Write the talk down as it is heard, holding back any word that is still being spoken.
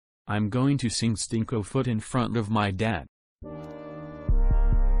I'm going to sing Stinko foot in front of my dad.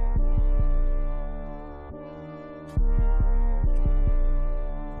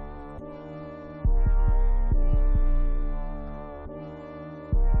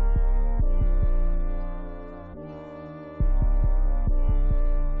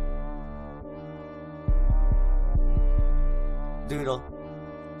 Doodle.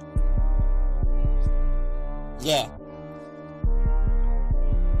 Yeah.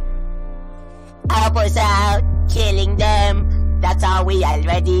 Our boys out, killing them. That's all we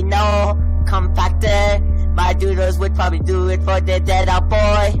already know. Compactor. My doodles would probably do it for the dead out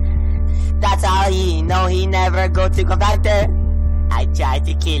boy. That's all he know. He never go to compactor. I tried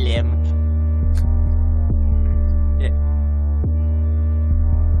to kill him. Yeah.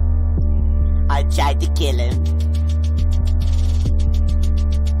 I tried to kill him.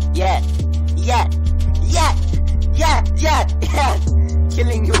 Yeah.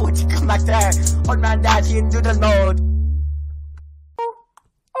 Killing you when you come back there. Old man daddy in doodle mode.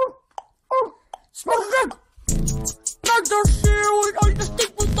 Smoke drink. Murder here with all the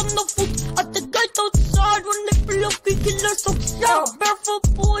staples on the foot. At the gate outside when they pull up we killer socks. Yeah, barefoot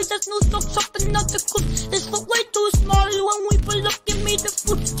boys, there's no socks up and not the cook. This foot way too small when we pull up, give me the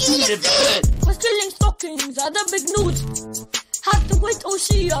foot. We're killing stockings at the big news. Have to wait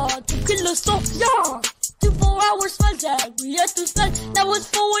OCR to kill us off, yeah. 2-4 hours smell that we had to smell. That was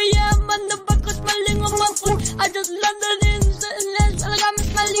 4 AM and the back was smelling on my foot. I just landed in like I'm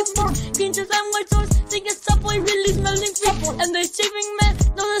smelling for Kinches and white sauce, think it's Subway really smelling for. And the shaving man,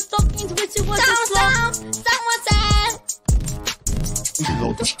 no the stockings, which it was a slump. Someone said we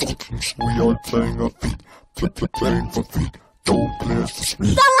are the stockings, we are playing our feet. Playing for feet, don't play us for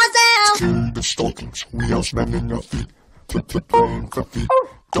speed. Someone said kill the stockings, we are smelling our feet. Playing for feet,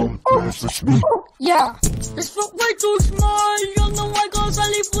 don't play us for speed. yeah, this foot way too small. You know I got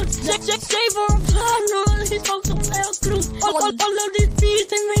Sally foot. Save for plan. He's also nail clues. All of these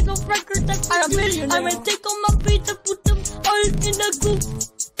feet and make a record that I'm a millionaire. I may take on my feet and put them all in the group.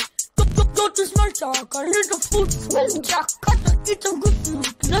 Go to Smart Talk. I need the food. Smell jack. Eat some good food.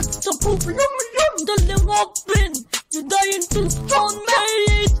 Let's the poop. Yum. Don't live up in. You dying too. Don't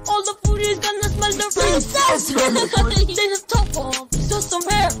marry it. All the food is gonna smell the food. They just top off. Just some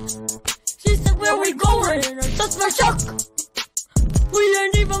hair. She said, where we going? That's my shock. We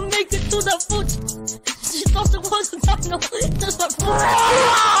didn't even make it to the foot. She thought it wasn't that, no, that's my foot.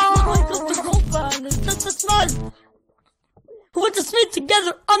 Now I got the rope and it's just a smell. Put the smell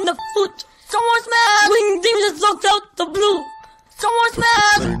together on the foot. Someone smell. Wing demons locked out the blue. Someone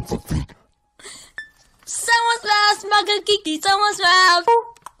smell. Someone smell. Smuggle Kiki. Someone smell.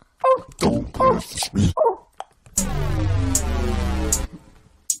 Don't play us for speed.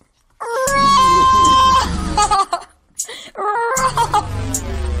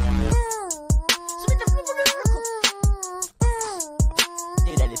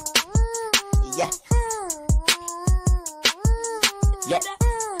 Yeah.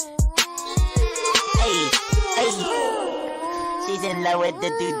 Hey. She's in love with the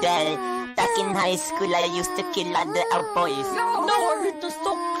dude that back in high school I used to kill all the out boys. Now I hit the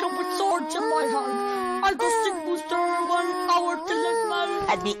stock club with swords in my hand. I go stick booster 1 hour till it's mad.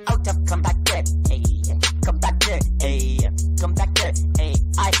 Had me out of compactor, hey. Compactor, hey. Compactor, hey.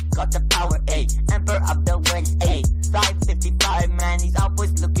 I got the power, hey. Emperor of the world, hey. 555, man, he's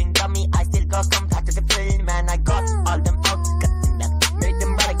always looking dummy. I still got compactor to fill, man. I got all them out, cutting them, made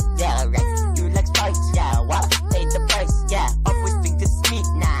them right, yeah, right. You like spice, yeah, what? Pay the price, yeah. Always think this sweet,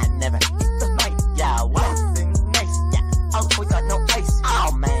 nah, never. It's the fight, yeah, what? Think nice, yeah. Always got no ice,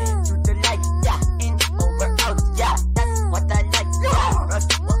 oh man. To the light, yeah. In, over, out, yeah. That's what I like, yeah. That's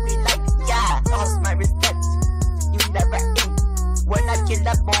what we like, yeah. Lost my respect. You never end. When I kill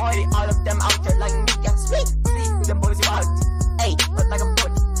that boy, all of them out there like me, yeah. Sweet, them boys are out. Hey, but like a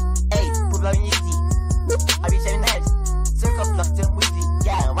foot. Hey, pull on easy. I be sharing heads. Circle flux and wheezy.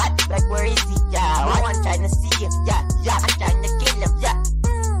 Yeah, what? Like where is he? Yeah, what? I'm trying to see him. Yeah, I'm trying to kill him. Yeah.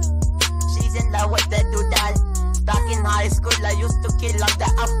 She's in love with the dude that back in high school I used to kill all the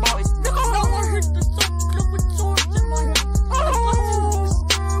up boys. Now I hit the stock club with swords in my hand. I got to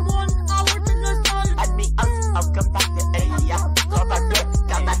booster 1 hour till it's mad. Had me out of compactor, hey, yeah. Come back there,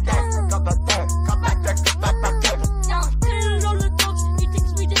 come back there, come back there, come back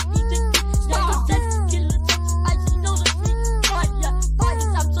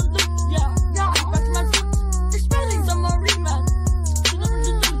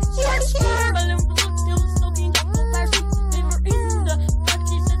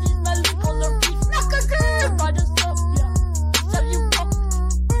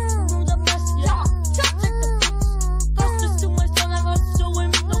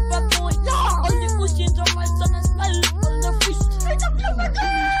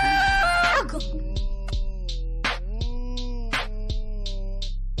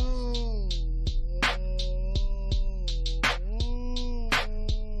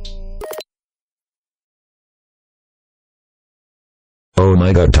Oh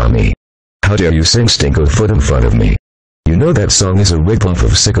my god, Tommy. How dare you sing Stinko Foot in front of me? You know that song is a ripoff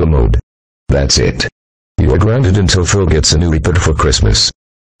of Sicko Mode. That's it. You are grounded until Phil gets a new repeat for Christmas.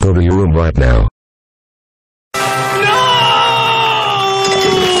 Go to your room right now.